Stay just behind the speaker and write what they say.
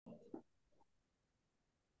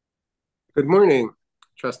Good morning.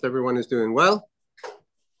 Trust everyone is doing well.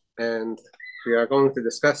 And we are going to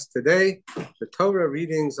discuss today the Torah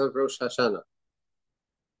readings of Rosh Hashanah.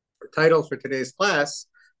 The title for today's class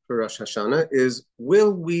for Rosh Hashanah is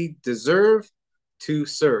Will We Deserve to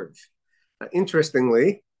Serve?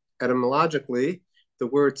 Interestingly, etymologically, the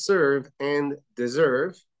word serve and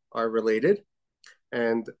deserve are related.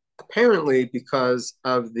 And apparently, because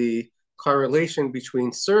of the correlation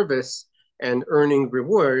between service and earning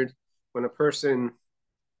reward, when a person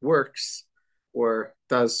works or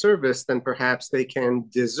does service, then perhaps they can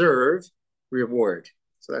deserve reward.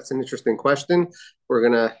 So that's an interesting question. We're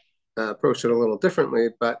going to approach it a little differently,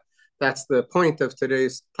 but that's the point of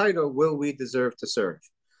today's title, Will We Deserve to Serve?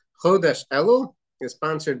 Chodesh Elul is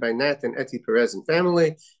sponsored by Nat and Eti Perez and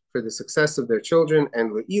family for the success of their children,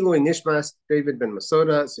 and Le'iloi Nishmas David ben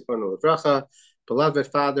Masoda, Zichrono Livracha, beloved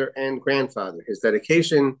father and grandfather. His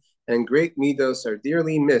dedication and great midos are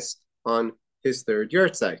dearly missed on his third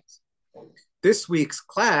yahrzeit. This week's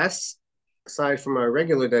class, aside from our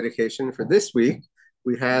regular dedication for this week,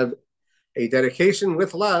 we have a dedication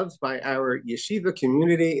with love by our yeshiva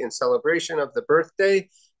community in celebration of the birthday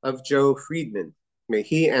of Joe Friedman. May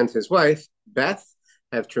he and his wife, Beth,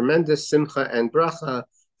 have tremendous simcha and bracha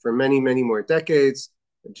for many, many more decades.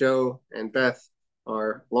 Joe and Beth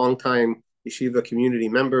are longtime yeshiva community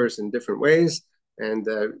members in different ways and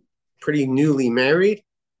pretty newly married,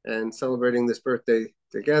 and celebrating this birthday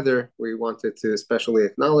together. We wanted to especially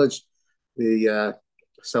acknowledge the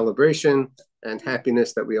celebration and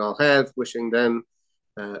happiness that we all have, wishing them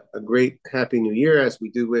a great happy new year, as we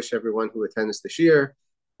do wish everyone who attends the shiur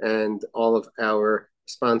and all of our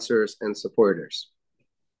sponsors and supporters.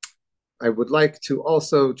 I would like to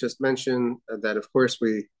also just mention that, of course,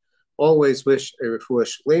 we always wish a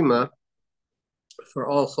refuah shlema for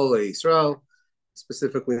all Cholei Yisrael,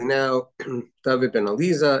 specifically now, David ben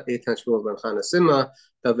Aliza, Eitan Shmuel ben Chana Sima,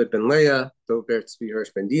 David ben Leah, Dober Tzvi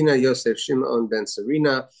Hirsch ben Dina, Yosef Shimon ben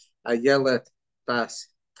Serena, Ayelet bas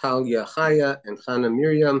Talia Chaya, and Chana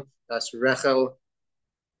Miriam bas Rachel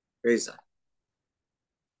Reza.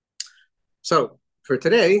 So for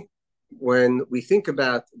today, when we think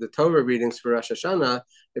about the Torah readings for Rosh Hashanah,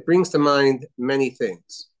 it brings to mind many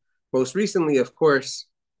things. Most recently, of course,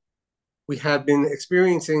 we have been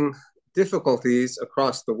experiencing difficulties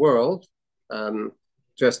across the world.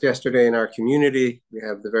 Just yesterday in our community, we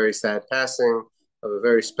have the very sad passing of a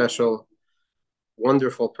very special,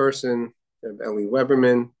 wonderful person, Ellie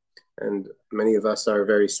Weberman, and many of us are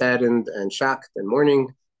very saddened and shocked and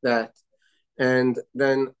mourning that. And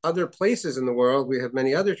then other places in the world, we have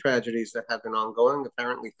many other tragedies that have been ongoing.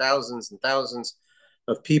 Apparently thousands and thousands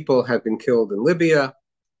of people have been killed in Libya.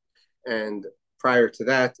 And prior to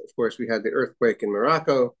that, of course, we had the earthquake in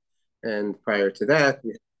Morocco. And prior to that, we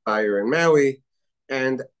had fire in Maui.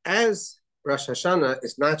 And as Rosh Hashanah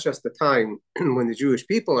is not just the time when the Jewish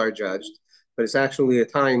people are judged, but it's actually a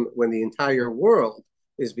time when the entire world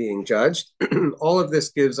is being judged. All of this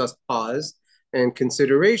gives us pause and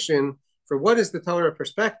consideration for what is the Torah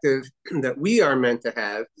perspective that we are meant to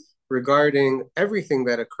have regarding everything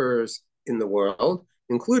that occurs in the world,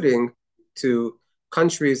 including to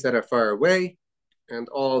countries that are far away and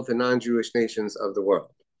all the non-Jewish nations of the world.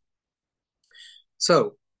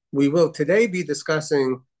 So we will today be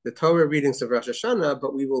discussing the Torah readings of Rosh Hashanah,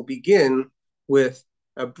 but we will begin with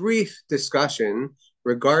a brief discussion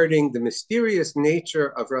regarding the mysterious nature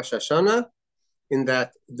of Rosh Hashanah, in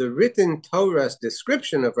that the written Torah's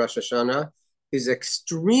description of Rosh Hashanah is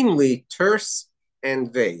extremely terse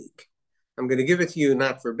and vague. I'm going to give it to you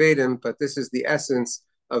not verbatim, but this is the essence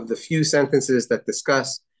of the few sentences that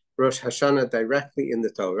discuss Rosh Hashanah directly in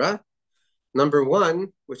the Torah. Number one,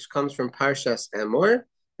 which comes from Parshas Emor,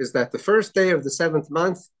 is that the first day of the seventh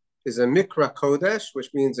month is a Mikra Kodesh, which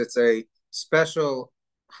means it's a special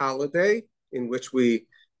holiday in which we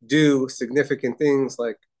do significant things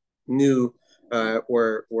like new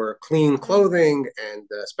or clean clothing and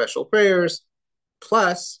special prayers,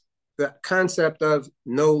 plus the concept of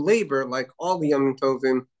no labor, like all the Yom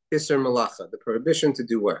Tovim, Isser Malacha, the prohibition to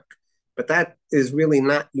do work. But that is really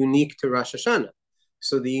not unique to Rosh Hashanah.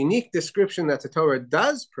 So the unique description that the Torah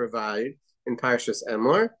does provide in Parshas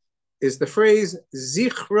Emor is the phrase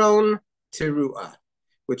Zichron Teruah,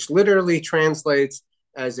 which literally translates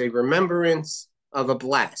as a remembrance of a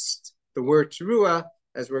blast. The word Teruah,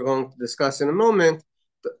 as we're going to discuss in a moment,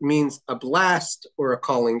 means a blast or a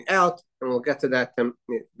calling out, and we'll get to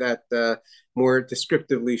that more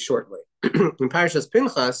descriptively shortly. In Parshas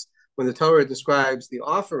Pinchas, when the Torah describes the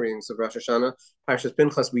offerings of Rosh Hashanah, Parshas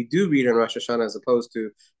Pinchas we do read in Rosh Hashanah as opposed to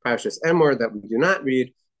Parshas Emor that we do not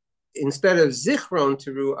read. Instead of Zichron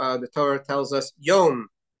Teruah, the Torah tells us Yom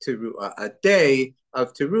teruah, a day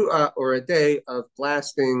of teruah, or a day of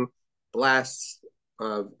blasts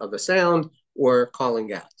of a sound or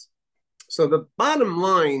calling out. So the bottom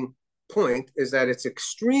line point is that it's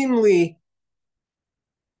extremely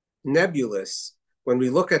nebulous when we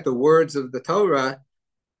look at the words of the Torah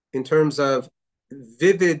in terms of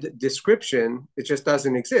vivid description. It just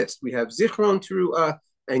doesn't exist. We have Zichron Teruah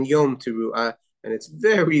and Yom Teruah, and it's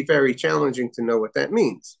very, very challenging to know what that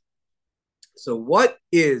means. So what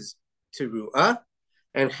is Teruah,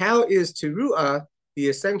 and how is Teruah the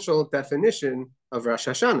essential definition of Rosh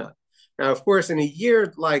Hashanah? Now, of course, in a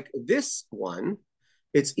year like this one,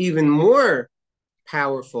 it's even more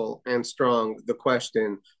powerful and strong, the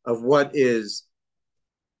question of what is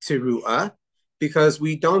Teruah, because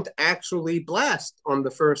we don't actually blast on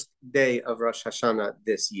the first day of Rosh Hashanah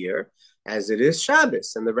this year, as it is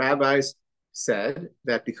Shabbos. And the rabbis said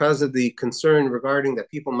that because of the concern regarding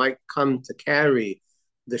that people might come to carry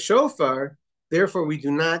the shofar, therefore we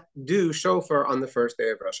do not do shofar on the first day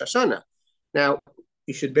of Rosh Hashanah. Now,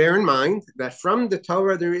 you should bear in mind that from the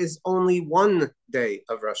Torah, there is only one day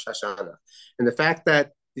of Rosh Hashanah. And the fact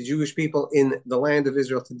that the Jewish people in the land of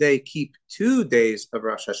Israel today keep 2 days of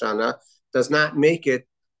Rosh Hashanah does not make it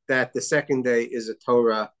that the second day is a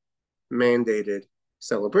Torah mandated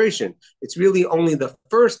celebration. It's really only the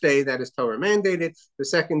first day that is Torah mandated. The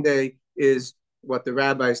second day is what the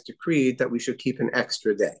rabbis decreed, that we should keep an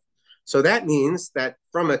extra day. So that means that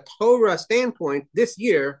from a Torah standpoint, this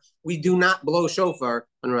year, we do not blow shofar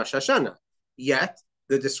on Rosh Hashanah. Yet,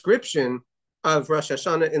 the description of Rosh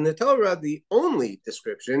Hashanah in the Torah, the only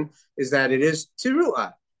description, is that it is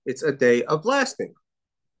Teruah. It's a day of blasting.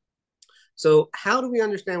 So how do we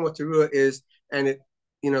understand what Teruah is? And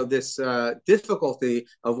this difficulty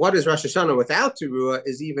of what is Rosh Hashanah without Teruah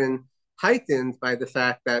is even heightened by the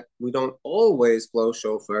fact that we don't always blow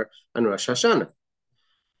shofar on Rosh Hashanah.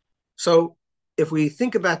 So if we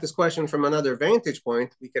think about this question from another vantage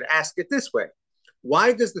point, we could ask it this way.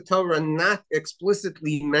 Why does the Torah not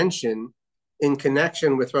explicitly mention, in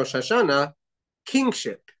connection with Rosh Hashanah,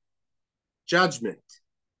 kingship, judgment,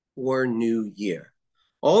 or new year?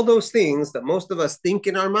 All those things that most of us think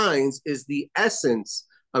in our minds is the essence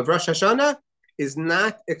of Rosh Hashanah is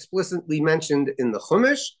not explicitly mentioned in the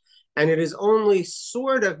Chumash, and it is only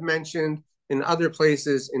sort of mentioned in other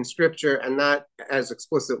places in scripture, and not as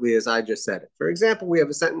explicitly as I just said it. For example, we have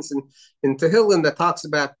a sentence in Tehillim that talks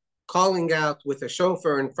about calling out with a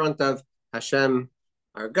shofar in front of Hashem,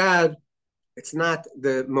 our God. It's not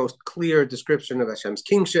the most clear description of Hashem's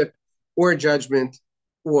kingship or judgment,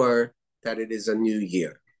 or that it is a new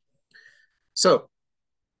year. So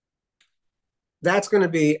that's going to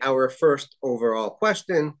be our first overall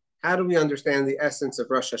question. How do we understand the essence of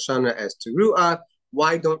Rosh Hashanah as Teruah?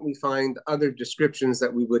 Why don't we find other descriptions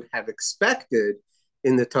that we would have expected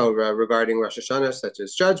in the Torah regarding Rosh Hashanah, such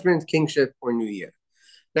as judgment, kingship, or New Year?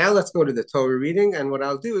 Now let's go to the Torah reading, and what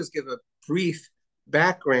I'll do is give a brief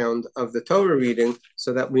background of the Torah reading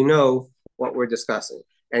so that we know what we're discussing.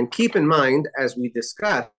 And keep in mind, as we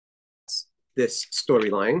discuss this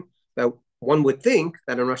storyline, that one would think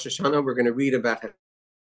that in Rosh Hashanah we're going to read about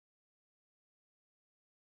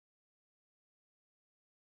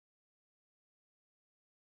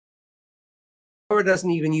Torah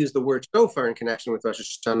doesn't even use the word shofar in connection with Rosh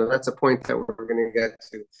Hashanah. That's a point that we're going to get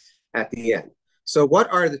to at the end. So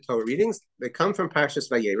what are the Torah readings? They come from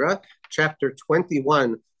Parshas Vayera. Chapter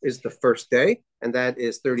 21 is the first day, and that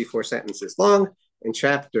is 34 sentences long. And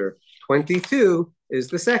chapter 22 is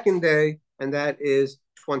the second day, and that is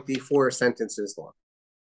 24 sentences long.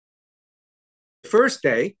 The first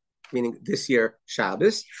day, meaning this year,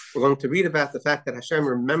 Shabbos, we're going to read about the fact that Hashem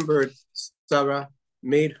remembered Sarah,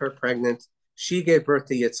 made her pregnant. She gave birth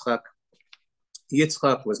to Yitzchak.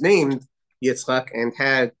 Yitzchak was named Yitzchak and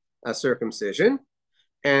had a circumcision,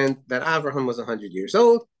 and that Abraham was 100 years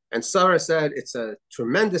old. And Sarah said, it's a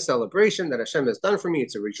tremendous celebration that Hashem has done for me.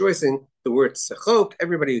 It's a rejoicing. The word sechok,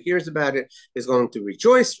 everybody who hears about it is going to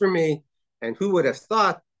rejoice for me. And who would have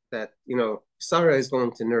thought that, Sarah is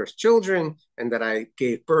going to nurse children and that I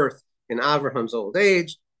gave birth in Abraham's old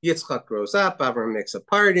age. Yitzchak grows up. Abraham makes a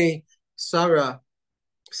party. Sarah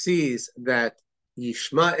sees that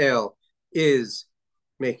Yishmael is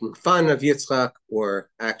making fun of Yitzchak, or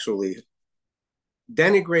actually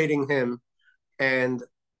denigrating him. And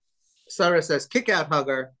Sarah says, kick out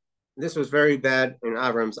Hagar. This was very bad in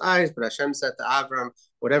Avram's eyes, but Hashem said to Avram,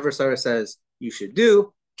 whatever Sarah says, you should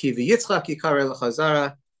do. Ki v'Yitzchak yikare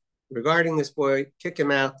l'chazara. Regarding this boy, kick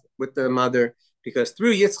him out with the mother, because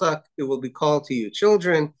through Yitzchak, it will be called to you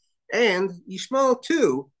children, and Yishmael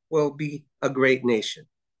too will be a great nation.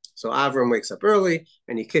 So Avram wakes up early,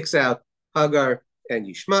 and he kicks out Hagar, and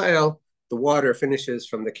Yishmael. The water finishes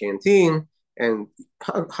from the canteen, and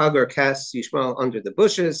Hagar casts Yishmael under the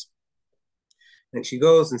bushes, and she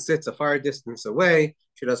goes and sits a far distance away.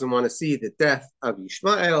 She doesn't want to see the death of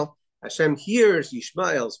Yishmael. Hashem hears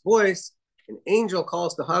Yishmael's voice. An angel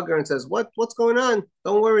calls to Hagar and says, what's going on?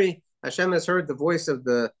 Don't worry. Hashem has heard the voice of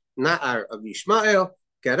the Na'ar of Yishmael.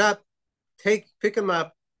 Get up, pick him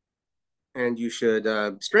up, and you should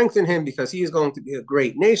strengthen him because he is going to be a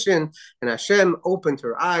great nation. And Hashem opened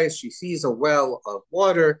her eyes. She sees a well of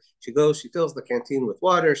water. She goes, she fills the canteen with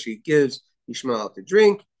water. She gives Yishmael to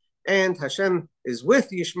drink. And Hashem is with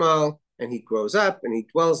Yishmael, and he grows up, and he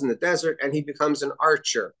dwells in the desert, and he becomes an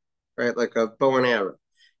archer, right, like a bow and arrow.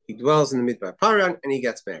 He dwells in the Midbar Paran, and he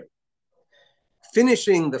gets married.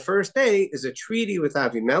 Finishing the first day is a treaty with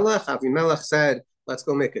Avimelech. Avimelech said, let's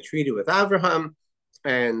go make a treaty with Avraham,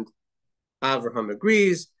 and Avraham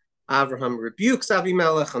agrees. Avraham rebukes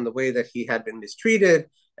Avimelech on the way that he had been mistreated,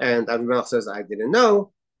 and Avimelech says, I didn't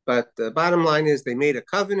know. But the bottom line is they made a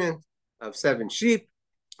covenant of 7 sheep,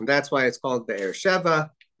 and that's why it's called Be'er Sheva,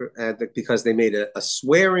 because they made a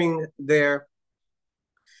swearing there.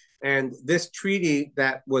 And this treaty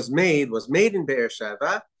that was made in Be'er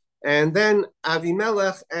Sheva, and then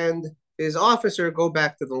Avimelech and his officer go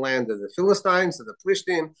back to the land of the Philistines, to the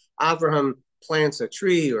Plishtim. Avraham plants a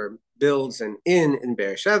tree or builds an inn in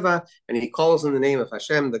Beersheba, and he calls in the name of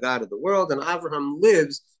Hashem, the God of the world, and Avraham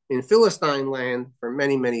lives in Philistine land for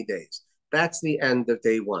many, many days. That's the end of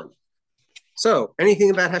day 1. So,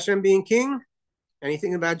 anything about Hashem being king?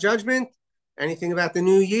 Anything about judgment? Anything about the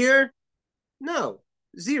new year? No,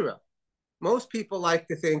 0. Most people like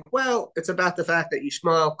to think, well, it's about the fact that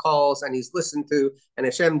Yishmael calls and he's listened to, and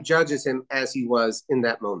Hashem judges him as he was in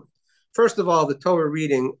that moment. First of all, the Torah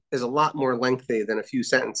reading is a lot more lengthy than a few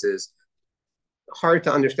sentences. Hard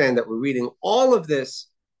to understand that we're reading all of this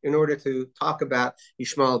in order to talk about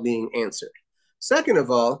Yishmael being answered. Second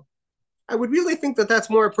of all, I would really think that that's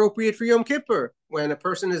more appropriate for Yom Kippur, when a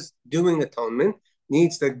person is doing atonement,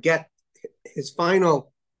 needs to get his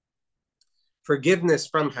final forgiveness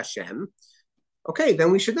from Hashem. Okay,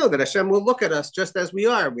 then we should know that Hashem will look at us just as we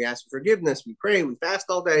are. We ask for forgiveness, we pray, we fast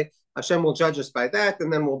all day. Hashem will judge us by that,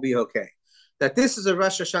 and then we'll be okay. That this is a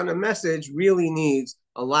Rosh Hashanah message really needs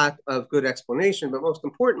a lot of good explanation, but most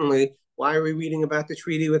importantly, why are we reading about the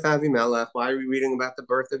treaty with Avimelech? Why are we reading about the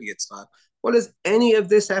birth of Yitzchak? What does any of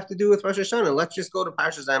this have to do with Rosh Hashanah? Let's just go to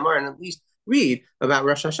Parshas Zayimar and at least read about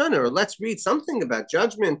Rosh Hashanah, or let's read something about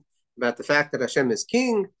judgment, about the fact that Hashem is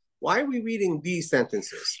king. Why are we reading these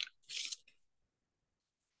sentences?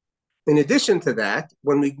 In addition to that,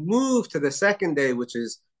 when we move to the second day, which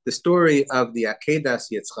is the story of the Akedas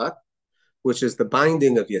Yitzchak, which is the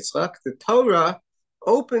binding of Yitzchak, the Torah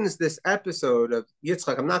opens this episode of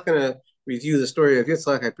Yitzchak. I'm not going to review the story of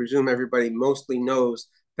Yitzchak. I presume everybody mostly knows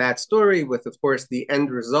that story, with, of course, the end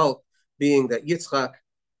result being that Yitzchak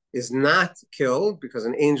is not killed, because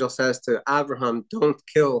an angel says to Avraham, don't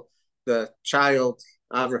kill the child.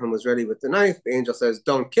 Avraham was ready with the knife. The angel says,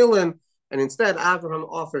 don't kill him. And instead, Avraham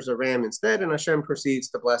offers a ram instead, and Hashem proceeds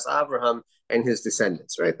to bless Avraham and his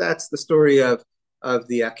descendants, right? That's the story of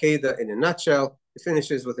the Akedah in a nutshell. It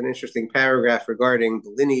finishes with an interesting paragraph regarding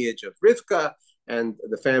the lineage of Rivka and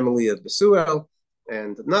the family of Besuel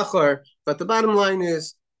and Nachor. But the bottom line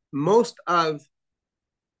is, most of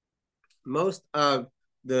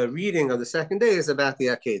the reading of the second day is about the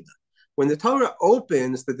Akedah. When the Torah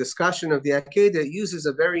opens the discussion of the Akedah, it uses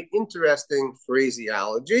a very interesting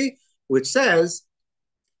phraseology, which says,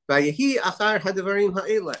 "Vayehi achar hadvarim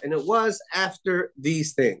ha'ela," and it was after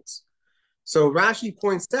these things. So Rashi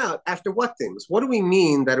points out, after what things? What do we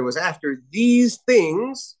mean that it was after these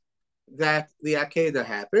things that the Akedah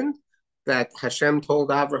happened, that Hashem told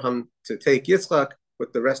Avraham to take Yitzchak,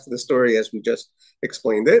 with the rest of the story as we just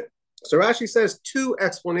explained it? So Rashi says 2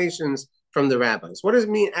 explanations from the rabbis. What does it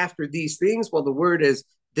mean after these things? Well, the word is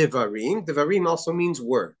divarim. Divarim also means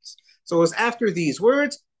words. So it was after these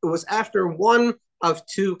words. It was after one of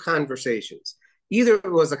 2 conversations. Either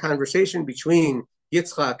it was a conversation between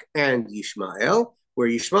Yitzchak and Yishmael, where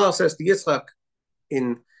Yishmael says to Yitzchak,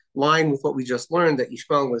 in line with what we just learned, that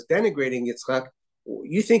Yishmael was denigrating Yitzchak,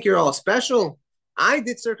 you think you're all special? I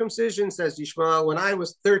did circumcision, says Yishmael, when I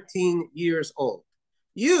was 13 years old.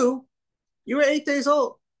 You were 8 days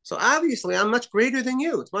old. So obviously I'm much greater than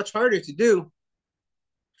you. It's much harder to do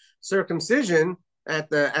circumcision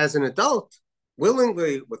as an adult,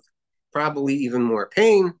 willingly, with probably even more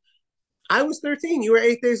pain. I was 13, you were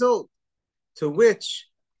 8 days old. To which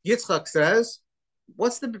Yitzchak says,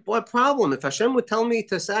 what problem? If Hashem would tell me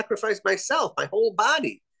to sacrifice myself, my whole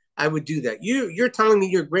body, I would do that. You're telling me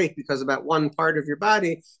you're great because about one part of your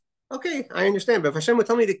body. Okay, I understand. But if Hashem would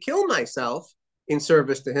tell me to kill myself in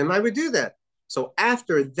service to him, I would do that. So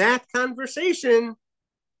after that conversation,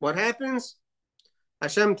 what happens?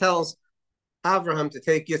 Hashem tells Avraham to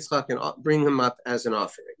take Yitzchak and bring him up as an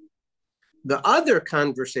offering. The other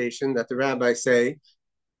conversation that the rabbis say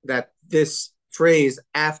that this phrase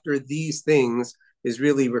after these things is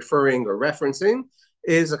really referring or referencing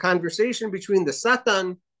is a conversation between the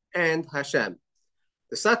Satan and Hashem.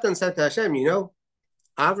 The Satan said to Hashem,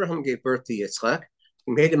 Avraham gave birth to Yitzchak.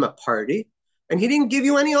 He made him a party, and he didn't give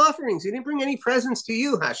you any offerings. He didn't bring any presents to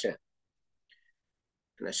you, Hashem.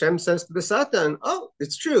 And Hashem says to the Satan, oh,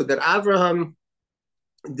 it's true that Avraham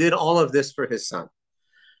did all of this for his son.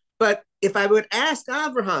 But if I would ask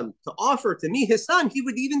Avraham to offer to me his son, he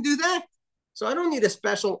would even do that. So I don't need a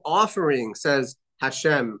special offering, says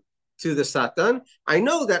Hashem to the Satan. I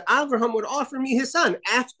know that Avraham would offer me his son.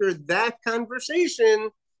 After that conversation,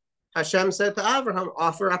 Hashem said to Avraham,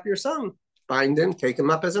 offer up your son, bind him, take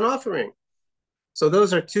him up as an offering. So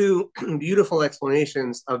those are two beautiful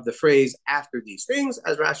explanations of the phrase after these things,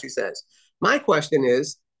 as Rashi says. My question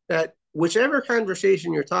is that whichever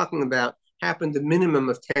conversation you're talking about happened a minimum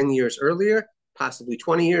of 10 years earlier, possibly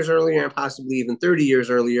 20 years earlier, and possibly even 30 years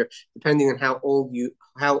earlier, depending on how old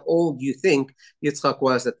you think Yitzchak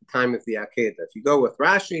was at the time of the Akedah. If you go with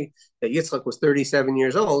Rashi, that Yitzchak was 37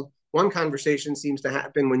 years old, one conversation seems to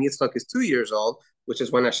happen when Yitzchak is 2 years old, which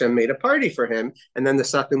is when Hashem made a party for him, and then the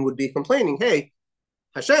Satan would be complaining, hey,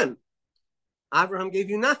 Hashem, Avraham gave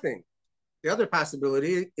you nothing. The other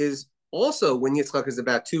possibility is also when Yitzchak is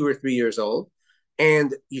about 2 or 3 years old,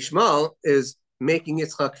 and Yishmael is making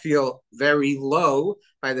Yitzchak feel very low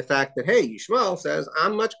by the fact that, hey, Yishmael says,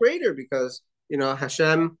 I'm much greater because,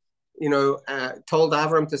 Hashem, told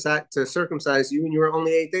Avram to circumcise you and you were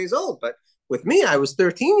only 8 days old. But with me, I was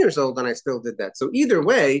 13 years old and I still did that. So either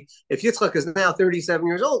way, if Yitzchak is now 37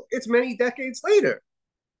 years old, it's many decades later.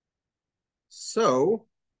 So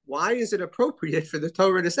why is it appropriate for the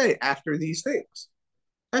Torah to say after these things?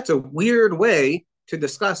 That's a weird way to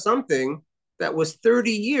discuss something that was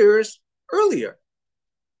 30 years earlier.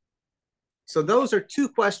 So those are two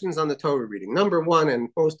questions on the Torah reading. Number one, and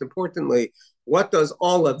most importantly, what does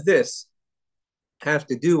all of this have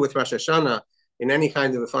to do with Rosh Hashanah in any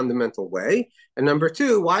kind of a fundamental way? And number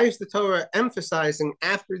two, why is the Torah emphasizing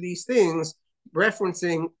after these things,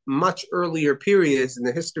 referencing much earlier periods in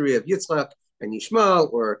the history of Yitzchak and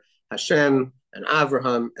Yishmael, or Hashem and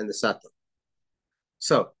Avraham and the Satan?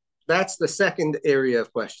 So that's the second area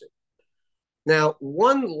of question. Now,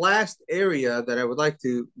 one last area that I would like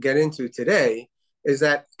to get into today is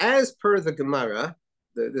that as per the Gemara,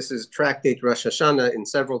 this is tractate Rosh Hashanah in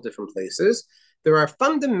several different places, there are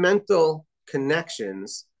fundamental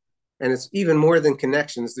connections, and it's even more than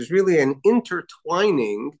connections. There's really an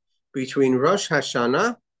intertwining between Rosh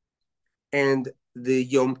Hashanah and the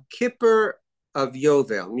Yom Kippur of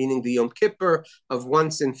Yovel, meaning the Yom Kippur of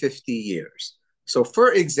once in 50 years. So,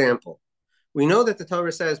 for example, we know that the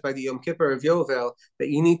Torah says by the Yom Kippur of Yovel that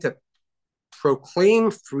you need to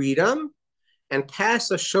proclaim freedom and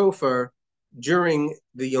pass a shofar during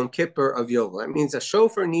the Yom Kippur of Yovel. That means a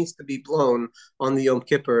shofar needs to be blown on the Yom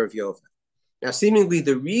Kippur of Yovel. Now, seemingly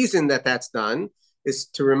the reason that that's done is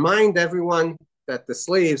to remind everyone that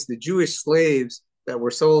the Jewish slaves that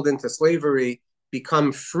were sold into slavery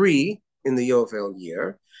become free in the Yovel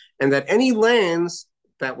year, and that any lands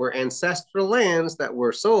that were ancestral lands that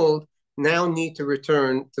were sold now need to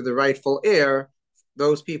return to the rightful heir,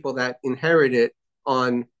 those people that inherited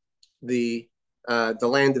on the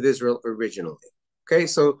land of Israel originally. Okay,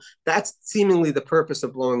 so that's seemingly the purpose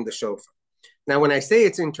of blowing the shofar. Now, when I say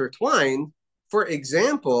it's intertwined, for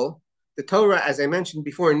example, the Torah, as I mentioned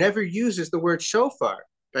before, never uses the word shofar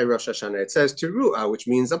by Rosh Hashanah. It says teruah, which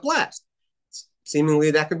means a blast.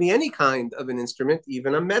 Seemingly, that could be any kind of an instrument,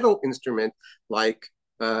 even a metal instrument, like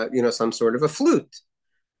some sort of a flute.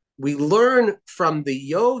 We learn from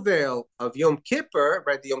the Yovel of Yom Kippur,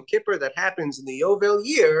 right? The Yom Kippur that happens in the Yovel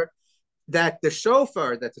year, that the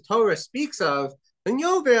shofar that the Torah speaks of in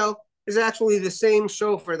Yovel is actually the same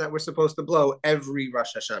shofar that we're supposed to blow every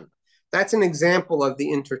Rosh Hashanah. That's an example of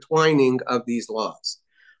the intertwining of these laws.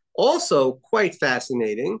 Also, quite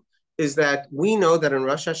fascinating is that we know that in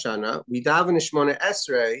Rosh Hashanah, we daven Shmona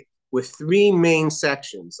Esrei with three main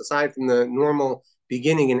sections. Aside from the normal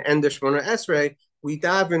beginning and end of Shmona Esrei, we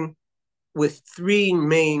daven with three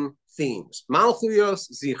main themes: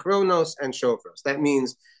 Malchuyos, Zichronos, and Shofros. That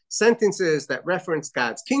means sentences that reference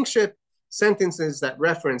God's kingship, sentences that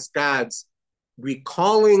reference God's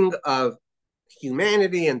recalling of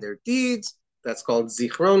humanity and their deeds. That's called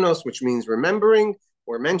Zichronos, which means remembering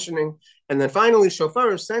or mentioning. And then finally,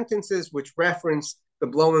 Shofar, sentences which reference the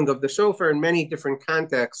blowing of the shofar in many different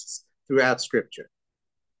contexts throughout Scripture.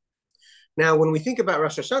 Now, when we think about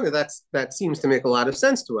Rosh Hashanah, that seems to make a lot of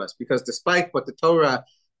sense to us, because despite what the Torah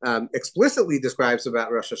explicitly describes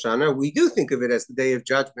about Rosh Hashanah, we do think of it as the day of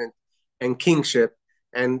judgment and kingship,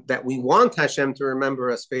 and that we want Hashem to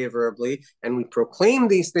remember us favorably, and we proclaim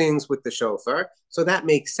these things with the shofar, so that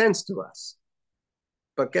makes sense to us.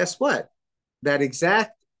 But guess what? That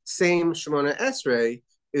exact same Shemona Esrei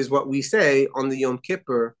is what we say on the Yom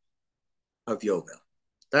Kippur of Yovel.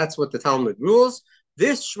 That's what the Talmud rules.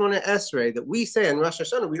 This Shemona Esrei that we say on Rosh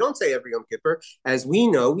Hashanah, we don't say every Yom Kippur. As we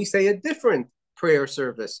know, we say a different prayer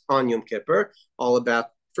service on Yom Kippur, all about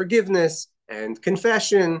forgiveness and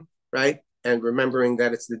confession, right? And remembering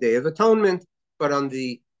that it's the Day of Atonement. But on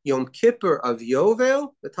the Yom Kippur of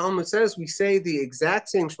Yovel, the Talmud says we say the exact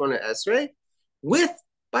same Shemona Esrei with,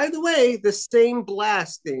 by the way, the same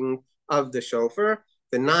blasting of the shofar,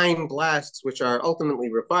 the 9 blasts which are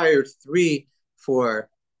ultimately required, 3 for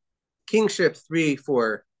kingship, 3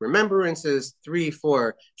 for remembrances, 3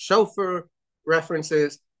 for shofar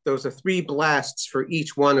references. Those are 3 blasts for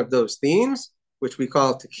each one of those themes, which we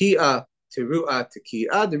call tekiah, teruah,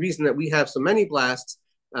 tekiah. The reason that we have so many blasts,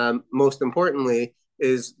 most importantly,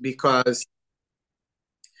 is because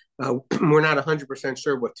we're not 100%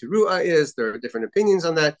 sure what teruah is. There are different opinions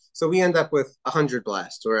on that. So we end up with 100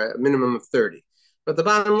 blasts, or a minimum of 30. But the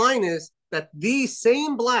bottom line is that these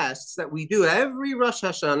same blasts that we do every Rosh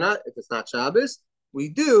Hashanah, if it's not Shabbos, we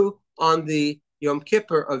do on the Yom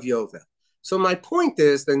Kippur of Yovel. So my point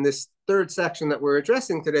is, in this third section that we're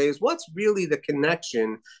addressing today, is what's really the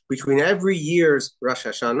connection between every year's Rosh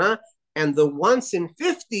Hashanah and the once in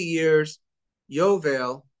 50 years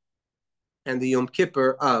Yovel and the Yom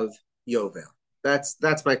Kippur of Yovel?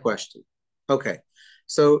 That's my question. Okay,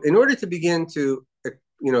 so in order to begin to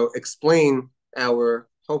explain our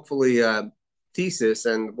hopefully thesis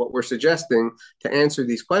and what we're suggesting to answer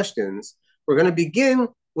these questions, we're going to begin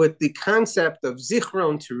with the concept of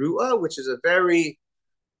Zichron Teruah, which is a very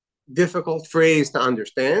difficult phrase to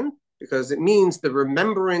understand because it means the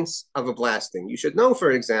remembrance of a blasting. You should know,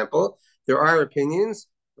 for example, there are opinions,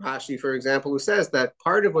 Rashi, for example, who says that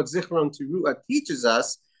part of what Zichron Teruah teaches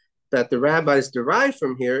us, that the rabbis derive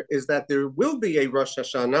from here, is that there will be a Rosh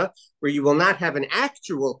Hashanah where you will not have an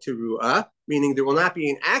actual Teruah, meaning there will not be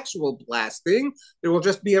an actual blasting, there will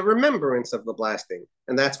just be a remembrance of the blasting.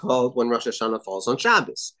 And that's called when Rosh Hashanah falls on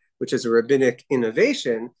Shabbos, which is a rabbinic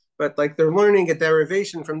innovation. But like they're learning a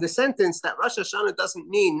derivation from the sentence that Rosh Hashanah doesn't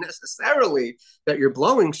mean necessarily that you're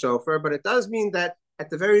blowing shofar, but it does mean that at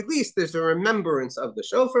the very least there's a remembrance of the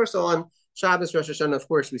shofar. So on Shabbos, Rosh Hashanah, of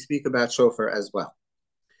course, we speak about shofar as well.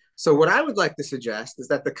 So what I would like to suggest is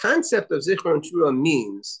that the concept of Zichron Teruah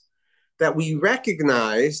means that we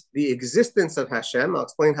recognize the existence of Hashem. I'll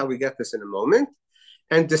explain how we get this in a moment.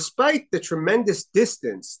 And despite the tremendous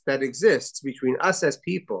distance that exists between us as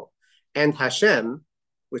people and Hashem,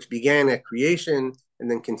 which began at creation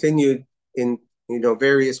and then continued in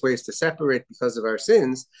various ways to separate because of our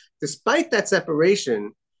sins, despite that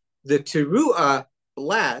separation, the Teruah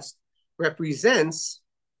blast represents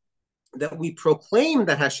that we proclaim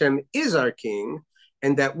that Hashem is our king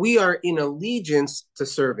and that we are in allegiance to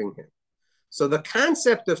serving him. So the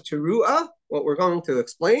concept of Teruah, what we're going to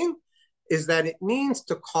explain, is that it means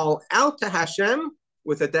to call out to Hashem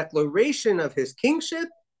with a declaration of his kingship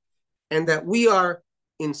and that we are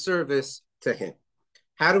in service to him.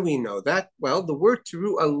 How do we know that? Well, the word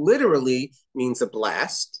Teruah literally means a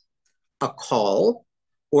blast, a call,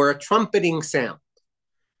 or a trumpeting sound.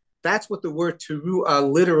 That's what the word teruah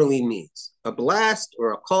literally means, a blast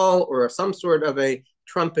or a call or some sort of a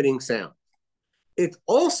trumpeting sound. It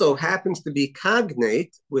also happens to be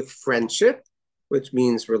cognate with friendship, which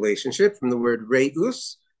means relationship, from the word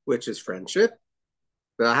reus, which is friendship,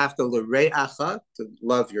 to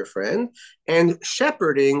love your friend, and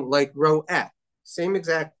shepherding, like ro'eh, same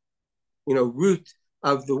exact root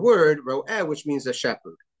of the word ro'eh, which means a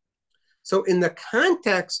shepherd. So in the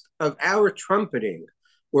context of our trumpeting,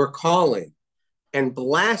 or calling and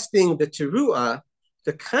blasting the teruah,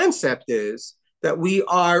 the concept is that we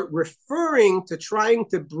are referring to trying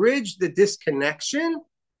to bridge the disconnection,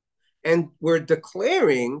 and we're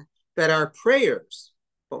declaring that our prayers,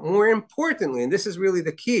 but more importantly, and this is really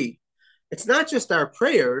the key, it's not just our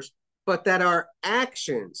prayers, but that our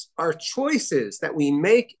actions, our choices that we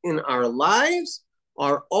make in our lives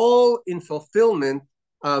are all in fulfillment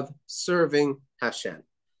of serving Hashem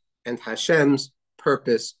and Hashem's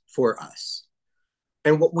purpose for us.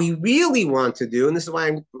 And what we really want to do, and this is why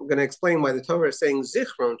I'm going to explain why the Torah is saying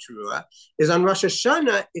Zichron Teruah, is on Rosh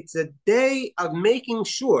Hashanah, it's a day of making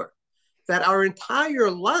sure that our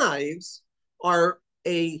entire lives are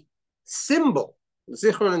a symbol,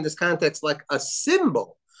 zichron in this context, like a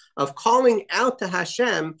symbol of calling out to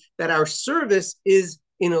Hashem that our service is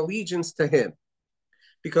in allegiance to him.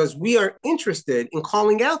 Because we are interested in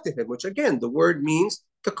calling out to him, which again, the word means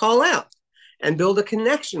to call out and build a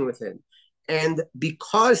connection with him. And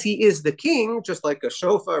because he is the king, just like a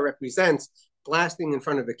shofar represents blasting in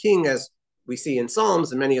front of the king, as we see in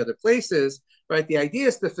Psalms and many other places, right? The idea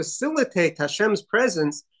is to facilitate Hashem's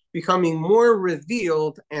presence becoming more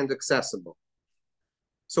revealed and accessible.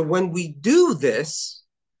 So when we do this,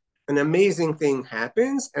 an amazing thing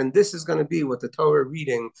happens, and this is going to be what the Torah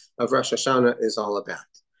reading of Rosh Hashanah is all about.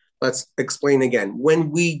 Let's explain again.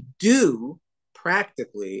 When we do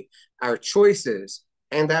practically our choices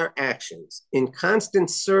and our actions in constant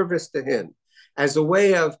service to him as a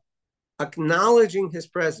way of acknowledging his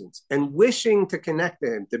presence and wishing to connect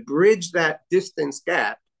to him, to bridge that distance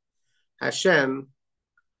gap, Hashem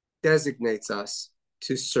designates us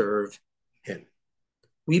to serve him.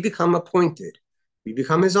 We become appointed. We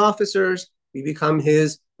become his officers. We become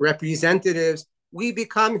his representatives. We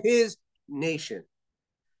become his nation.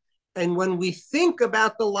 And when we think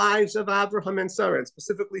about the lives of Abraham and Sarah, and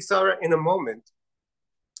specifically Sarah in a moment,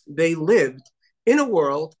 they lived in a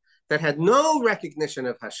world that had no recognition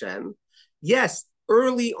of Hashem. Yes,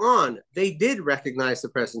 early on, they did recognize the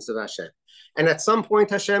presence of Hashem. And at some point,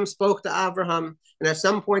 Hashem spoke to Abraham. And at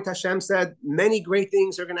some point, Hashem said, many great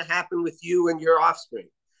things are going to happen with you and your offspring.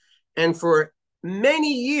 And for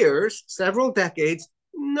many years, several decades,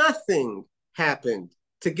 nothing happened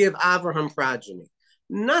to give Abraham progeny.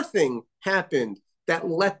 Nothing happened that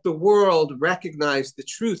let the world recognize the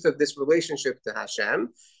truth of this relationship to Hashem.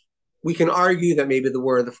 We can argue that maybe the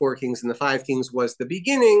War of the Four Kings and the Five Kings was the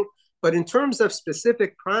beginning, but in terms of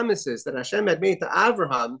specific promises that Hashem had made to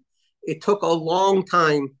Abraham, it took a long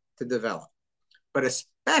time to develop, but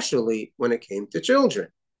especially when it came to children.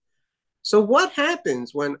 So what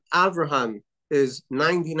happens when Abraham is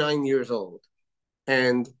 99 years old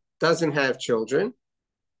and doesn't have children?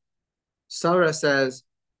 Sarah says,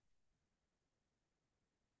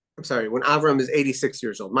 I'm sorry, when Avram is 86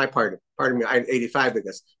 years old, pardon me, I'm 85, I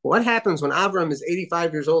guess. What happens when Avram is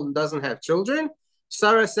 85 years old and doesn't have children?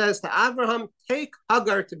 Sarah says to Abraham, take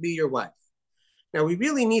Hagar to be your wife. Now, we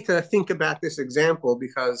really need to think about this example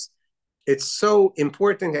because it's so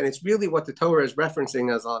important, and it's really what the Torah is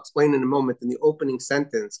referencing, as I'll explain in a moment, in the opening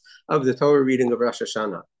sentence of the Torah reading of Rosh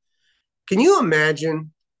Hashanah. Can you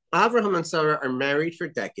imagine Abraham and Sarah are married for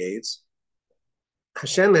decades?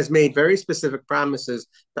 Hashem has made very specific promises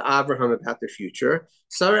to Abraham about the future.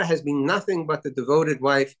 Sarah has been nothing but the devoted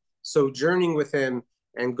wife, sojourning with him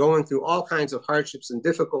and going through all kinds of hardships and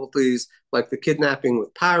difficulties, like the kidnapping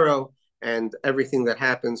with Paro and everything that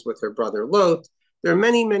happens with her brother Lot. There are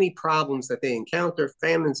many, many problems that they encounter,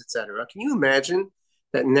 famines, etc. Can you imagine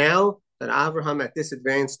that now that Abraham at this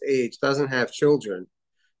advanced age doesn't have children,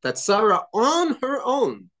 that Sarah on her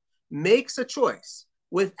own makes a choice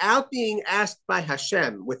without being asked by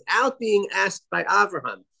Hashem, without being asked by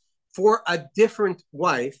Abraham, for a different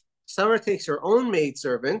wife? Sarah takes her own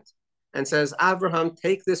maidservant and says, Abraham,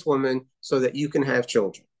 take this woman so that you can have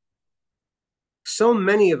children. So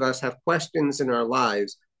many of us have questions in our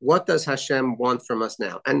lives. What does Hashem want from us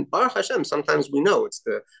now? And Baruch Hashem, sometimes we know it's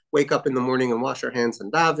to wake up in the morning and wash our hands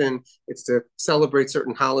and daven. It's to celebrate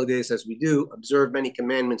certain holidays as we do, observe many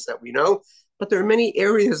commandments that we know. But there are many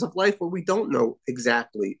areas of life where we don't know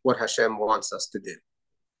exactly what Hashem wants us to do.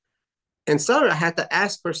 And Sarah had to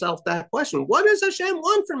ask herself that question. What does Hashem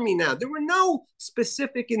want from me now? There were no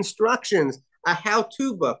specific instructions, a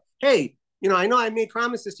how-to book. Hey, I know I made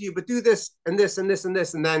promises to you, but do this and this and this and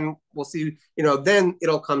this, and then we'll see, then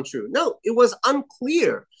it'll come true. No, it was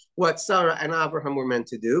unclear what Sarah and Abraham were meant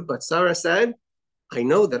to do. But Sarah said, I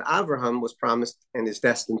know that Abraham was promised and is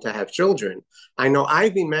destined to have children. I know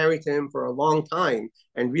I've been married to him for a long time,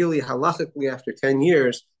 and really halachically after 10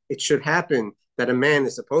 years, it should happen that a man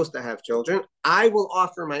is supposed to have children. I will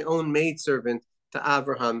offer my own maidservant to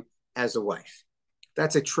Abraham as a wife.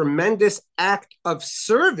 That's a tremendous act of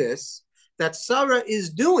service that Sarah is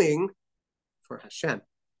doing for Hashem.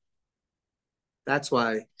 That's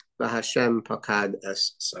why the Hashem pakad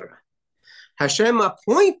es Sarah. Hashem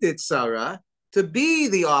appointed Sarah to be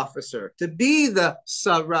the officer, to be the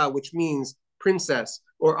Sarah, which means princess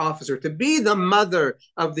or officer, to be the mother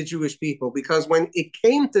of the Jewish people. Because when it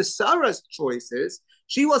came to Sarah's choices,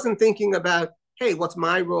 she wasn't thinking about, hey, what's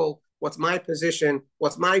my role? What's my position?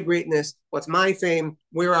 What's my greatness? What's my fame?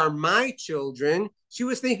 Where are my children? She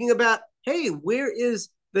was thinking about, hey, where is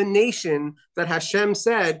the nation that Hashem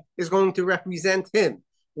said is going to represent him?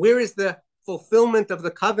 Where is the fulfillment of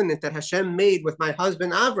the covenant that Hashem made with my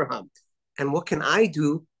husband Abraham? And what can I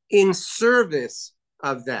do in service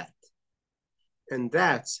of that? And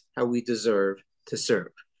that's how we deserve to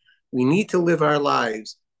serve. We need to live our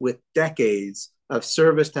lives with decades of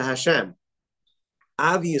service to Hashem.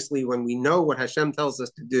 Obviously, when we know what Hashem tells us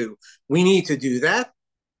to do, we need to do that.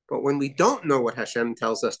 But when we don't know what Hashem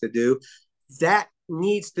tells us to do, that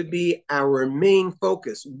needs to be our main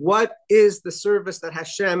focus. What is the service that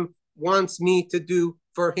Hashem wants me to do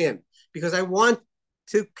for him? Because I want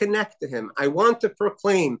to connect to him. I want to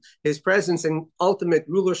proclaim his presence and ultimate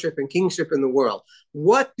rulership and kingship in the world.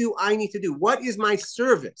 What do I need to do? What is my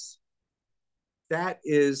service? That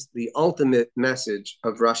is the ultimate message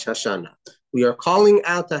of Rosh Hashanah. We are calling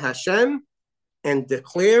out to Hashem and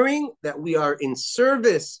declaring that we are in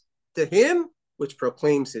service to him, which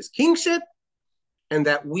proclaims his kingship, and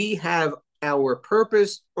that we have our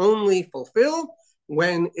purpose only fulfilled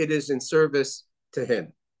when it is in service to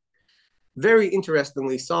him. Very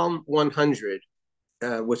interestingly, Psalm 100,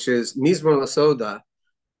 which is Mizmor Lasoda,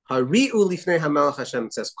 Hari'u lifnei hamelech Hashem,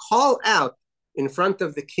 it says, call out in front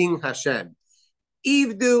of the King Hashem.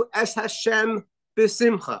 Ivdu es Hashem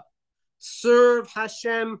b'simcha. Serve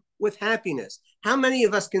Hashem with happiness. How many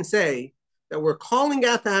of us can say that we're calling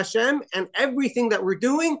out to Hashem and everything that we're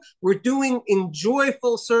doing in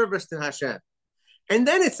joyful service to Hashem? And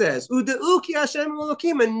then it says, Uda'u ki Hashem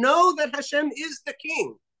Elokim, and know that Hashem is the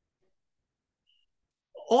King.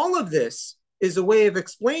 All of this is a way of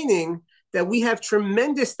explaining that we have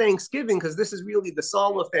tremendous thanksgiving, because this is really the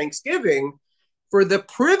psalm of thanksgiving, for the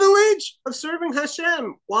privilege of serving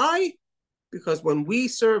Hashem. Why? Because when we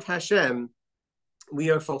serve Hashem, we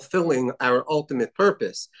are fulfilling our ultimate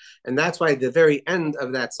purpose. And that's why the very end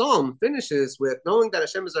of that psalm finishes with knowing that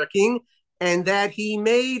Hashem is our King and that he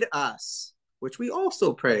made us, which we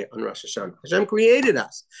also pray on Rosh Hashanah. Hashem created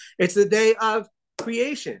us. It's the day of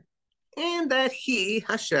creation. And that he,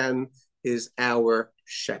 Hashem, is our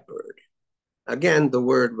shepherd. Again, the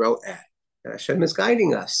word ro'eh. That Hashem is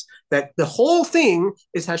guiding us. That the whole thing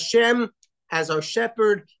is Hashem as our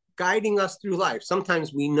shepherd guiding us through life.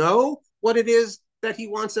 Sometimes we know what it is that he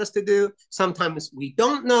wants us to do. Sometimes we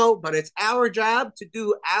don't know, but it's our job to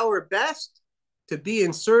do our best to be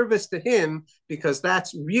in service to him, because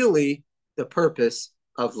that's really the purpose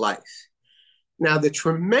of life. Now, the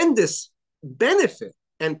tremendous benefit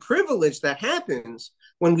and privilege that happens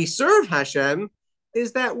when we serve Hashem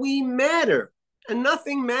is that we matter. And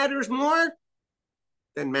nothing matters more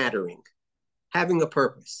than mattering, having a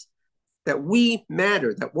purpose. That we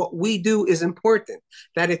matter, that what we do is important,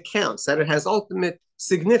 that it counts, that it has ultimate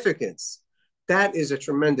significance. That is a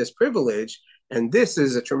tremendous privilege, and this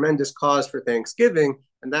is a tremendous cause for thanksgiving,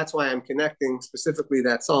 and that's why I'm connecting specifically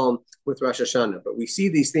that psalm with Rosh Hashanah. But we see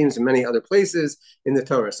these themes in many other places in the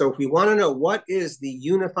Torah. So if we want to know what is the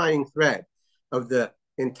unifying thread of the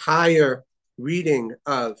entire reading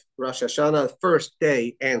of Rosh Hashanah, first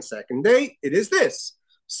day and second day, it is this.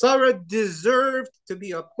 Sarah deserved to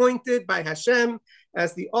be appointed by Hashem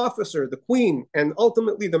as the officer, the queen, and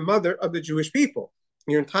ultimately the mother of the Jewish people.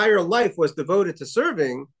 Her entire life was devoted to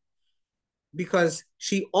serving because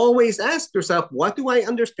she always asked herself, what do I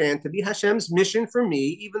understand to be Hashem's mission for me,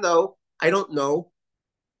 even though I don't know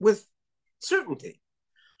with certainty?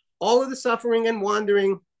 All of the suffering and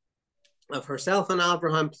wandering of herself and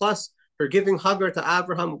Abraham, plus her giving Hagar to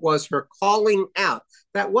Abraham, was her calling out.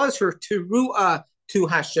 That was her teruah to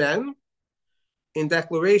Hashem in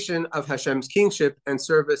declaration of Hashem's kingship and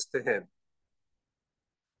service to him.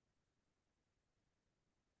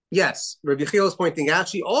 Yes, Rabbi Yechiel is pointing out,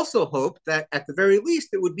 she also hoped that at the very least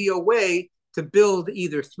it would be a way to build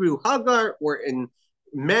either through Hagar or in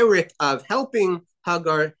merit of helping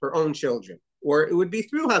Hagar her own children, or it would be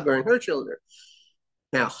through Hagar and her children.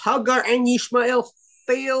 Now, Hagar and Yishmael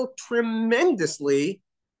failed tremendously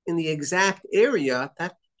in the exact area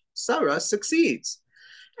that Sarah succeeds.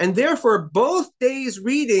 And therefore, both days'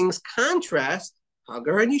 readings contrast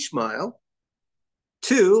Hagar and Ishmael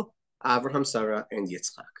to Abraham, Sarah, and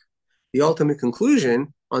Yitzchak. The ultimate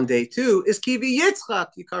conclusion on day 2 is Kivi Yitzchak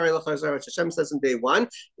Yikarei L'Chazar, which Hashem says in day 1,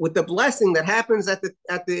 with the blessing that happens at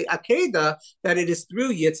the Akedah, that it is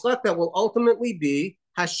through Yitzchak that will ultimately be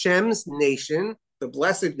Hashem's nation, the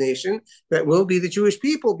blessed nation, that will be the Jewish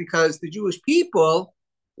people, because the Jewish people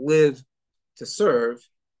live to serve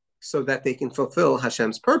so that they can fulfill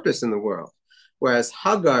Hashem's purpose in the world. Whereas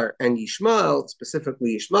Hagar and Yishmael,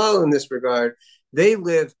 specifically Yishmael in this regard, they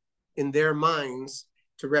live in their minds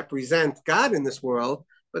to represent God in this world,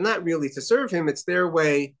 but not really to serve him. It's their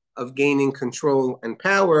way of gaining control and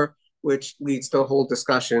power, which leads to a whole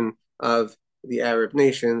discussion of the Arab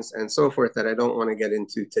nations and so forth that I don't want to get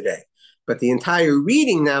into today. But the entire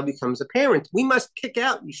reading now becomes apparent. We must kick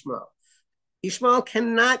out Yishmael. Ishmael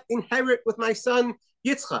cannot inherit with my son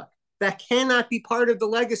Yitzchak. That cannot be part of the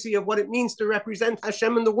legacy of what it means to represent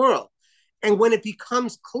Hashem in the world. And when it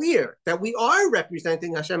becomes clear that we are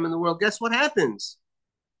representing Hashem in the world, guess what happens?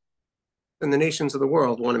 Then the nations of the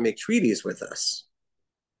world want to make treaties with us.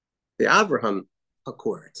 The Abraham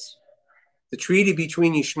Accords, the treaty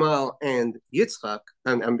between Ishmael and Yitzchak,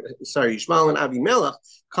 Ishmael and Avimelech,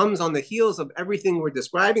 comes on the heels of everything we're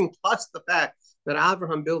describing, plus the fact that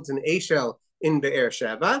Abraham builds an Eshel in Be'er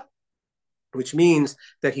Sheva, which means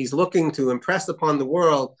that he's looking to impress upon the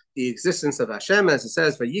world the existence of Hashem, as it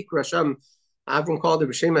says, Vayikra Hashem, Avram called it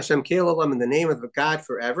B'Shem Hashem Ke'olam, in the name of the God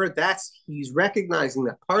forever. He's recognizing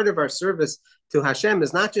that part of our service to Hashem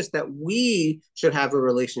is not just that we should have a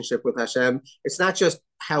relationship with Hashem. It's not just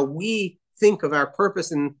how we think of our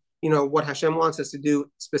purpose and what Hashem wants us to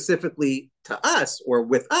do specifically to us or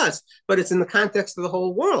with us, but it's in the context of the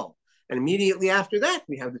whole world. And immediately after that,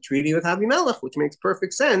 we have the treaty with Avimelech, which makes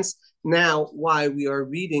perfect sense now why we are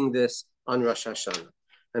reading this on Rosh Hashanah.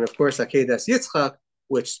 And of course, Akedas Yitzchak,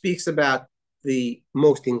 which speaks about the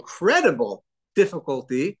most incredible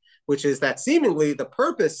difficulty, which is that seemingly the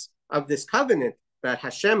purpose of this covenant, that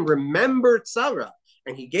Hashem remembered Sarah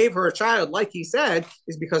and he gave her a child, like he said,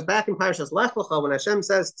 is because back in Parashas Lech Lecha, when Hashem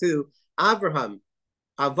says to Avraham,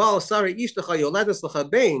 Aval Sarah Ishtecha Yoledes Lecha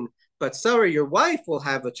Bein, but Sarah, your wife, will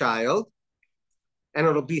have a child, and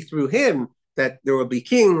it'll be through him that there will be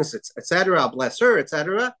kings, etc. I'll bless her,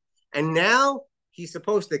 etc. And now he's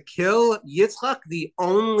supposed to kill Yitzchak, the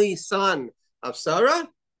only son of Sarah.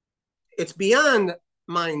 It's beyond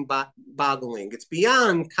mind-boggling. It's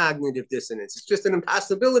beyond cognitive dissonance. It's just an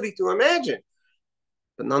impossibility to imagine.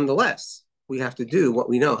 But nonetheless, we have to do what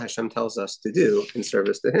we know Hashem tells us to do in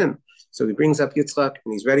service to him. So he brings up Yitzchak,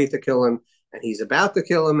 and he's ready to kill him, and he's about to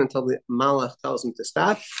kill him until the Malach tells him to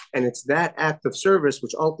stop. And it's that act of service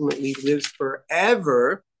which ultimately lives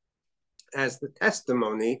forever as the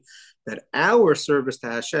testimony that our service to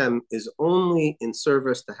Hashem is only in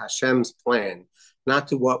service to Hashem's plan, not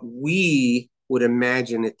to what we would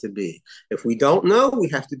imagine it to be. If we don't know, we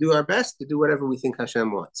have to do our best to do whatever we think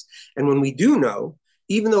Hashem wants. And when we do know,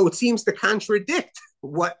 even though it seems to contradict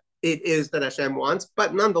what it is that Hashem wants,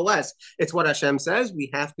 but nonetheless, it's what Hashem says, we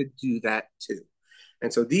have to do that too.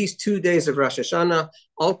 And so these 2 days of Rosh Hashanah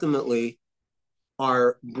ultimately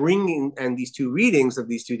are bringing, and these two readings of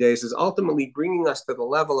these 2 days is ultimately bringing us to the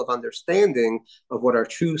level of understanding of what our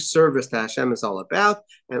true service to Hashem is all about.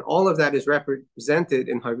 And all of that is represented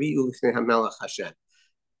in Hari'u Lifnei HaMelech Hashem.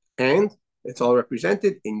 And it's all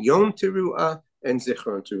represented in Yom Teruah and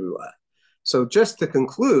Zichron Teruah. So just to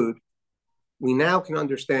conclude, we now can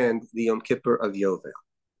understand the Yom Kippur of Yovel.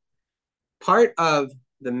 Part of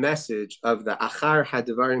the message of the Achar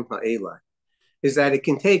Hadvarim Ha'ela is that it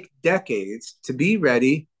can take decades to be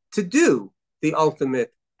ready to do the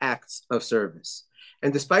ultimate acts of service.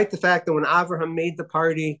 And despite the fact that when Avraham made the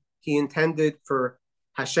party, he intended for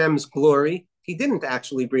Hashem's glory, he didn't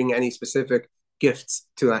actually bring any specific gifts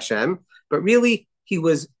to Hashem, but really he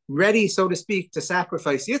was ready, so to speak, to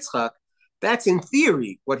sacrifice Yitzchak. That's in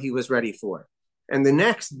theory what he was ready for. And the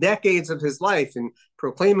next decades of his life in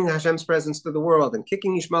proclaiming Hashem's presence to the world and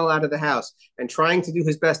kicking Ishmael out of the house and trying to do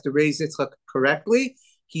his best to raise Yitzchak correctly,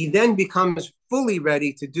 he then becomes fully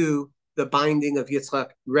ready to do the binding of Yitzchak,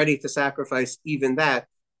 ready to sacrifice even that,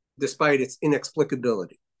 despite its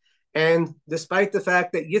inexplicability. And despite the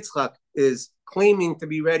fact that Yitzchak is claiming to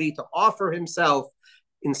be ready to offer himself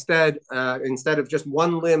instead of just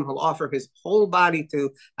one limb, he'll offer his whole body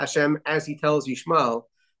to Hashem, as he tells Ishmael.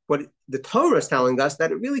 What the Torah is telling us,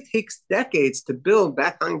 that it really takes decades to build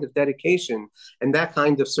that kind of dedication and that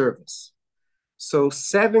kind of service. So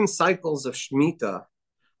 7 cycles of Shemitah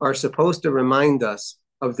are supposed to remind us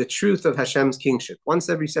of the truth of Hashem's kingship. Once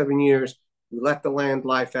every 7 years, we let the land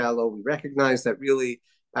lie fallow. We recognize that really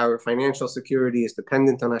our financial security is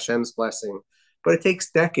dependent on Hashem's blessing. But it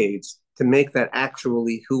takes decades to make that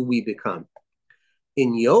actually who we become.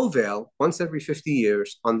 In Yovel, once every 50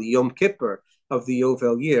 years, on the Yom Kippur of the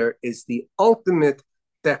Yovel year, is the ultimate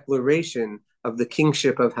declaration of the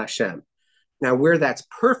kingship of Hashem. Now, where that's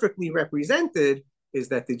perfectly represented is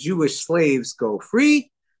that the Jewish slaves go free,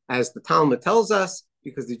 as the Talmud tells us,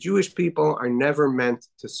 because the Jewish people are never meant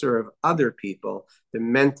to serve other people. They're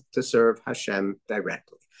meant to serve Hashem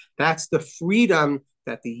directly. That's the freedom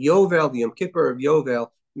that the Yovel, the Yom Kippur of Yovel,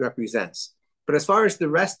 represents. But as far as the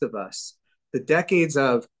rest of us, the decades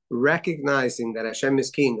of recognizing that Hashem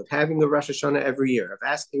is king, of having a Rosh Hashanah every year, of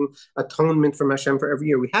asking atonement from Hashem for every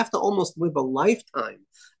year, we have to almost live a lifetime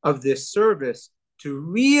of this service to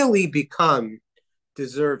really become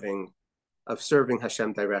deserving of serving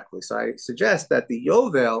Hashem directly. So I suggest that the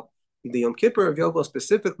Yovel the Yom Kippur of Yovel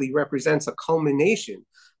specifically represents a culmination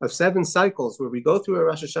of 7 cycles where we go through a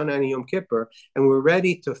Rosh Hashanah and a Yom Kippur, and we're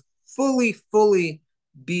ready to fully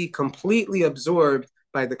be completely absorbed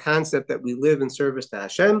by the concept that we live in service to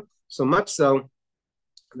Hashem, so much so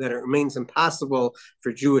that it remains impossible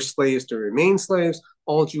for Jewish slaves to remain slaves.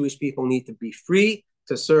 All Jewish people need to be free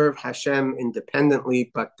to serve Hashem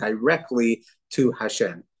independently, but directly to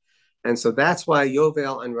Hashem. And so that's why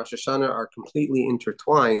Yovel and Rosh Hashanah are completely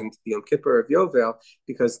intertwined, the Yom Kippur of Yovel,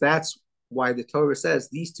 because that's why the Torah says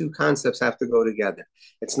these two concepts have to go together.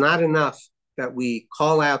 It's not enough that we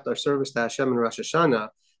call out our service to Hashem in Rosh Hashanah,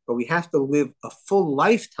 but we have to live a full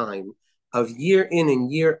lifetime of year in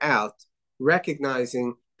and year out,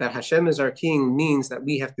 recognizing that Hashem is our king means that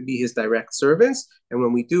we have to be his direct servants. And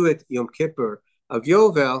when we do it, Yom Kippur of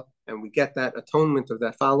Yovel, and we get that atonement of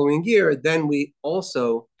that following year, then we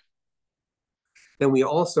also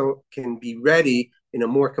can be ready in a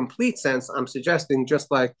more complete sense. I'm suggesting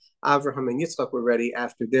just like Avraham and Yitzchak were ready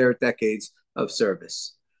after their decades of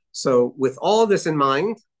service. So with all this in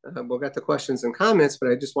mind, we'll get to questions and comments,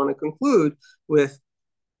 but I just want to conclude with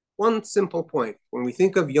one simple point. When we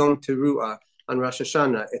think of Yom Teruah on Rosh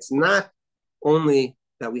Hashanah, it's not only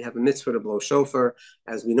that we have a mitzvah to blow shofar.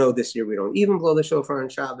 As we know, this year we don't even blow the shofar on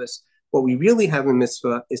Shabbos. What we really have a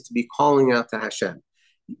mitzvah is to be calling out to Hashem.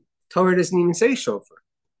 Torah doesn't even say shofar.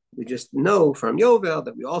 We just know from Yovel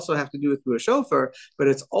that we also have to do it through a shofar, but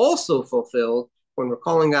it's also fulfilled when we're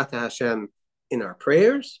calling out to Hashem in our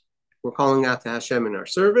prayers. We're calling out to Hashem in our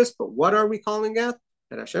service, but what are we calling out?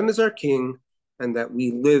 That Hashem is our king and that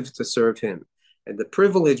we live to serve him. And the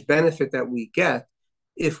privilege benefit that we get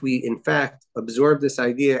if we, in fact, absorb this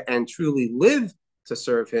idea and truly live to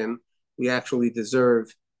serve him, we actually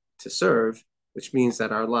deserve to serve, which means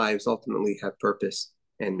that our lives ultimately have purpose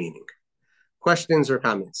and meaning. Questions or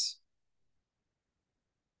comments?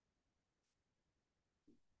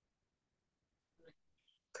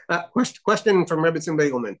 Question from Rebbetzin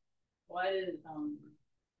Begelman. Why did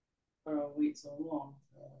Pharaoh wait so long?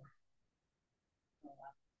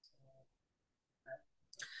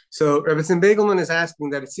 So Rebbetzin Begelman is asking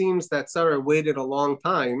that it seems that Sarah waited a long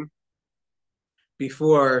time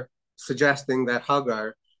before suggesting that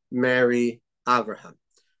Hagar marry Avraham.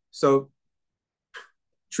 So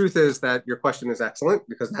truth is that your question is excellent,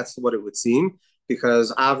 because that's what it would seem,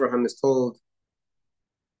 because Avraham is told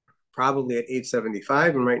probably at age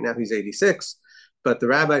 75, and right now he's 86. But the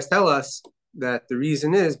rabbis tell us that the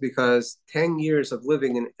reason is because 10 years of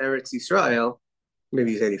living in Eretz Yisrael,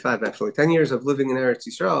 maybe he's 85 actually, 10 years of living in Eretz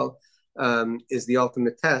Yisrael is the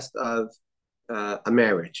ultimate test of a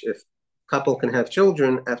marriage. If a couple can have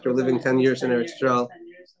children after living 10 years in Eretz Yisrael,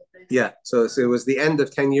 yeah, so it was the end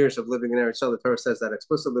of 10 years of living in Eretz Yisrael. The Torah says that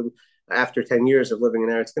explicitly. After 10 years of living in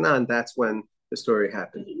Eretz Canaan, that's when the story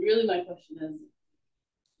happened. Really, my question is,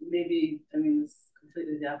 maybe, I mean, it's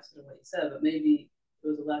completely the opposite of what you said, but maybe it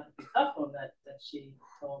was a lack of bitachon that she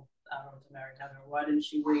told Aaron to marry Hagar. Why didn't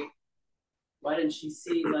she wait? Why didn't she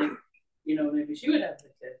see, like, maybe she would have the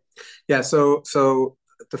kid? Yeah, so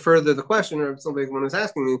to further the question, or somebody was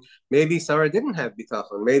asking me, maybe Sarah didn't have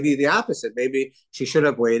bitachon. Maybe the opposite. Maybe she should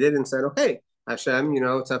have waited and said, okay, Hashem,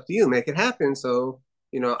 it's up to you. Make it happen. So,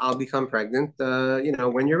 I'll become pregnant,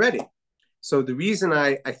 when you're ready. So the reason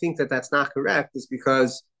I think that that's not correct is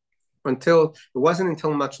because it wasn't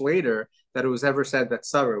until much later that it was ever said that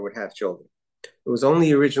Sarah would have children. It was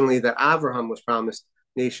only originally that Avraham was promised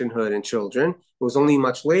nationhood and children. It was only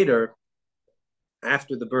much later,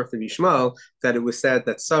 after the birth of Ishmael, that it was said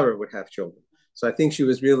that Sarah would have children. So I think she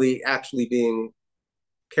was really actually being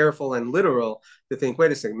careful and literal to think,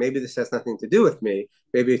 wait a second, maybe this has nothing to do with me.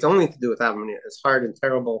 Maybe it's only to do with Avraham. As hard and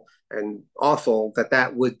terrible and awful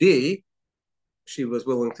that would be, she was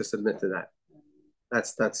willing to submit to that.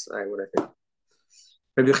 That's what I think.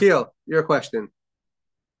 Rabbi Chiel, your question.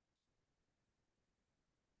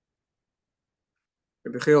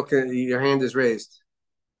 Rabbi Chiel, your hand is raised.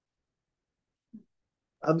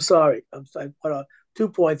 I'm sorry. Put on 2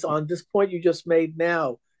 points on this point you just made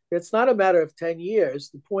now. It's not a matter of 10 years.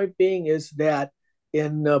 The point being is that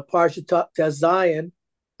in Parshat Tezayin,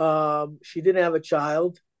 she didn't have a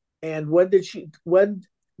child. And when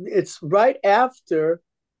it's right after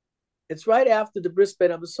the Bris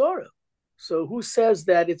Ben HaMesorah. So who says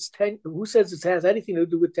that it's 10? Who says it has anything to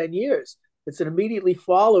do with 10 years? It's an immediately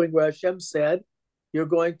following where Hashem said, you're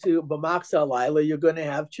going to B'maksa Laila, you're going to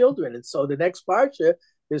have children. And so the next parsha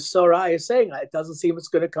is Sarai is saying, it doesn't seem it's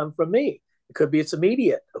going to come from me. It could be it's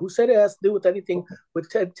immediate. Who said it has to do with anything with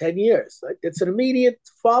 10 years? It's an immediate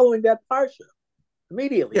following that parsha.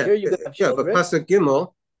 Immediately. Yeah, here you have children. Yeah, but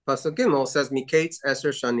Pasuk Gimel says Miketz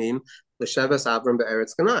Eser Shanim l'sheves Avram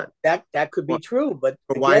be'eretz Canaan. That could be true, but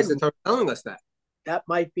why is the Torah telling us that? That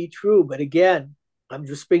might be true, but again, I'm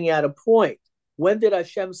just bringing out a point. When did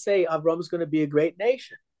Hashem say Avram's going to be a great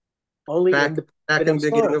nation? Only back in the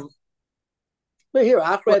beginning of. But here,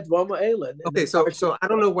 Achred Dvorma Elin. Okay, so I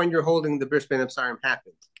don't know when you're holding the Bris Bein Absarim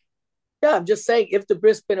happened. Yeah, I'm just saying if the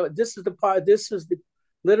Bris Bein, this is the part. This is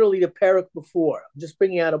literally the parak before. I'm just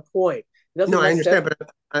bringing out a point. No, I understand, but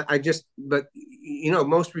but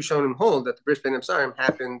most Rishonim hold that the Bris Bein Absarim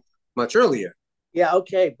happened much earlier. Yeah,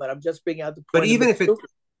 okay, but I'm just bringing out the point. But even if it.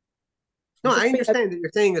 No, I understand that you're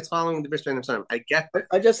saying it's following the Bris Bein Absarim. I get that.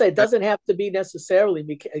 I just say it doesn't have to be necessarily.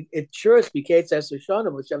 It sure is Miketz Es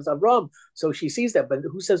Hashanah L'Sheves Avram. So she sees that, but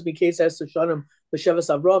who says Miketz Es Hashanah L'Sheves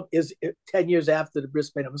Avram is 10 years after the Bris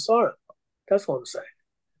Bein Absarim? That's what I'm saying.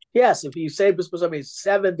 Yes, if you say Bris Bein Absarim is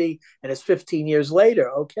 70 and it's 15 years later,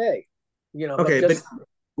 okay. Okay,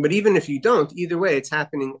 but even if you don't, either way, it's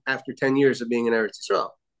happening after 10 years of being in Eretz Yisrael.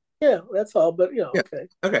 Yeah, that's all. But yeah.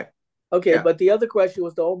 Okay. Okay, yeah. But the other question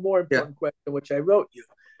was the more important question, which I wrote you,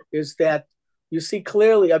 is that you see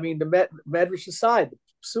clearly. I mean, the Medrash aside, the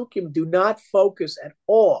Psukim do not focus at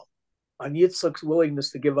all on Yitzchak's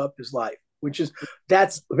willingness to give up his life,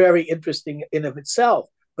 that's very interesting in of itself.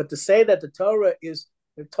 But to say that the Torah is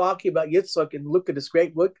talking about Yitzchak and look at this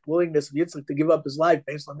great willingness of Yitzchak to give up his life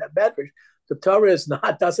based on that Medrash, the Torah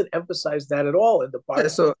doesn't emphasize that at all in the part.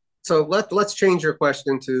 Yeah, so let's change your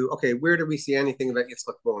question to, okay, where do we see anything about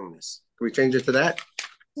Yitzchak's willingness? Can we change it to that?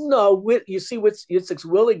 No, you see what's Yitzchak's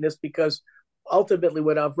willingness, because ultimately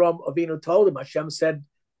when Avram Avinu told him, Hashem said,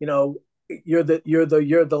 you're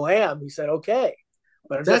the lamb. He said, okay.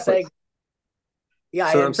 But I'm just saying, yeah,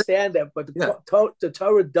 I understand that, but the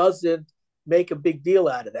Torah doesn't make a big deal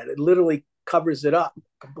out of that. It literally covers it up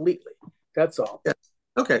completely. That's all. Yeah.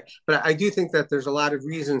 Okay, but I do think that there's a lot of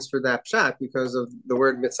reasons for that pshat because of the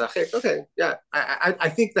word mitzachik. Okay, yeah, I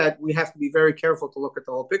think that we have to be very careful to look at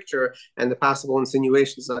the whole picture and the possible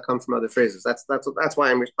insinuations that come from other phrases. That's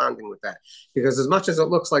why I'm responding with that, because as much as it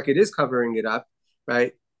looks like it is covering it up,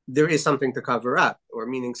 right, there is something to cover up, or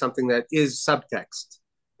meaning something that is subtext.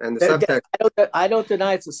 And the subtext. I don't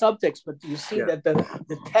deny it's a subtext, but you see that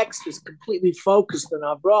the text is completely focused on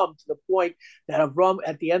Avram to the point that Avram,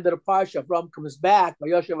 at the end of the parsha, Avram comes back,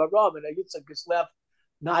 Vayoshev Avram, and Yitzchak is left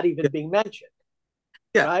not even being mentioned.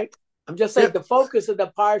 Yeah. Right? I'm just saying the focus of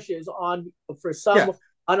the parsha is on, for some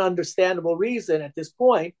ununderstandable reason at this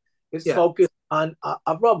point, is focused on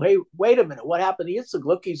Avram. Hey, wait a minute, what happened to Yitzchak?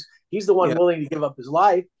 Look, he's the one willing to give up his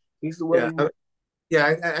life. He's the willing.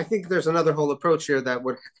 Yeah, I think there's another whole approach here that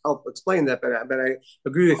would help explain that, but I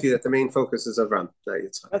agree with you that the main focus is Avram.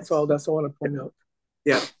 That's all I want to point out.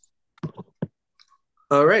 Yeah.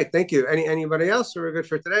 All right, thank you. Anybody else? We're good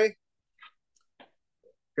for today?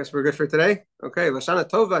 Guess we're good for today? Okay. Lashana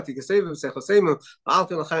Tova, Tikaseivu, Sechoseimu,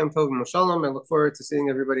 Alkin L'chaim Tovim Shalom. I look forward to seeing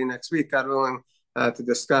everybody next week, God willing, to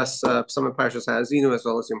discuss some of Parshas Ha'azinu as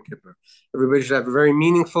well as Yom Kippur. Everybody should have a very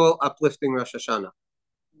meaningful, uplifting Rosh Hashanah.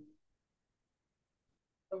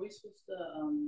 Are we supposed to